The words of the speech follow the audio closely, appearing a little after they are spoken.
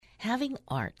Having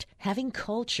art, having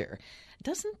culture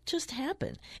doesn't just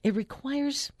happen. It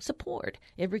requires support.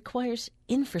 It requires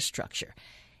infrastructure.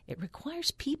 It requires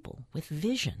people with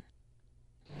vision.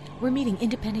 We're meeting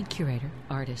independent curator,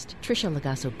 artist Tricia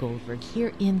Lagasso-Goldberg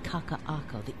here in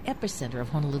Kaka'ako, the epicenter of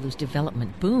Honolulu's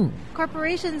development boom.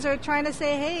 Corporations are trying to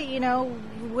say, hey,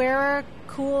 we're a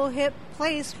cool, hip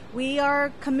place. We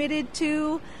are committed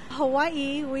to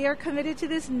Hawaii. We are committed to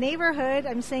this neighborhood.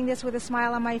 I'm saying this with a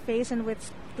smile on my face and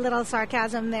with little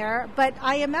sarcasm there. But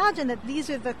I imagine that these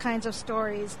are the kinds of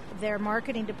stories their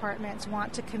marketing departments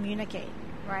want to communicate.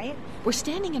 Right? We're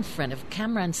standing in front of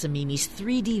Kamran Samimi's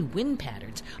 3D wind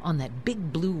patterns on that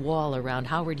big blue wall around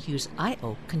Howard Hughes'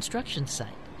 I.O. construction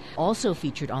site. Also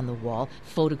featured on the wall,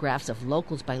 photographs of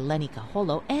locals by Lenny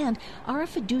Kaholo and Ara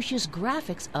Fiducia's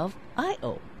graphics of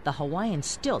I.O., the Hawaiian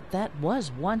stilt that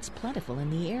was once plentiful in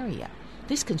the area.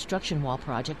 This construction wall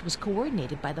project was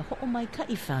coordinated by the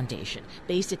Ho'omaikai Foundation,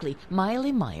 basically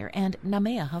Maile Meyer and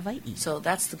Namea Hawaii. So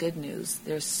that's the good news.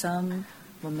 There's some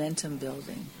momentum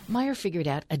building. Meyer figured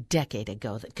out a decade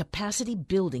ago that capacity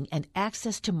building and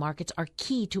access to markets are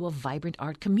key to a vibrant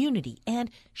art community,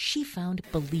 and she found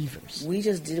believers. We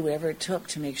just did whatever it took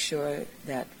to make sure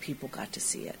that people got to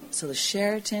see it. So the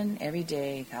Sheraton, every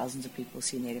day, thousands of people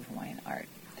see Native Hawaiian art.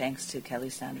 Thanks to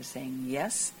Kelly Sanders saying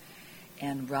yes,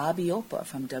 and Robbie Opa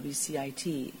from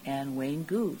WCIT and Wayne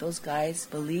Gu. Those guys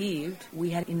believed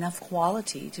we had enough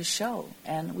quality to show,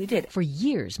 and we did. For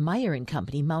years, Meyer and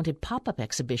Company mounted pop-up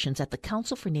exhibitions at the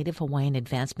Council for Native Hawaiian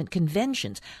Advancement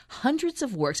conventions. Hundreds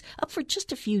of works up for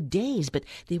just a few days, but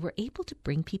they were able to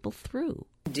bring people through.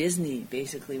 Disney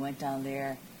basically went down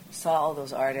there, saw all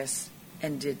those artists,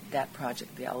 and did that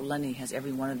project. The Aulani has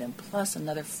every one of them, plus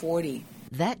another 40.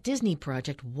 That Disney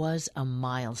project was a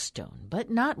milestone, but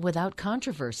not without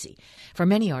controversy. For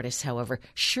many artists, however,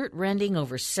 shirt-rending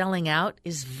over selling out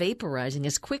is vaporizing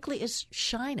as quickly as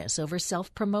shyness over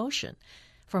self-promotion.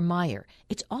 For Meyer,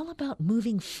 it's all about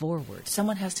moving forward.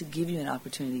 Someone has to give you an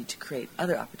opportunity to create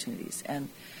other opportunities. And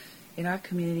in our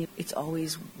community, it's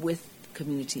always with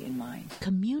community in mind.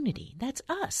 Community, that's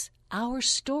us. Our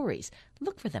stories.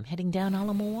 Look for them heading down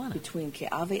Ala Moana. Between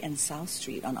Ke'ave and South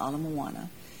Street on Ala Moana,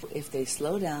 if they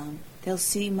slow down, they'll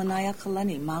see Manaya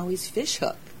Kalani, Maui's fish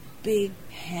hook. Big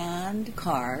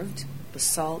hand-carved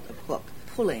basalt hook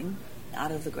pulling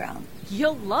out of the ground.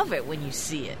 You'll love it when you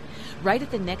see it. Right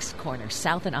at the next corner,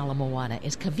 south in Ala Moana,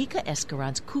 is Kavika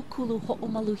Escaron's Kukulu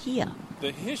Ho'omaluhia.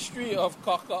 The history of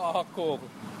Kaka'ako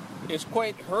is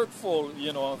quite hurtful,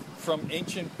 from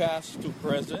ancient past to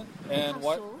present. And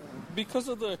because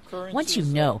of the currencies. Once you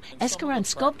know, Escaron's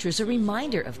sculpture is a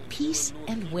reminder of peace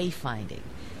and wayfinding.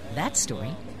 That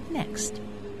story next.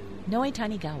 Noe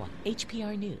Tanigawa,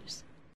 HPR News.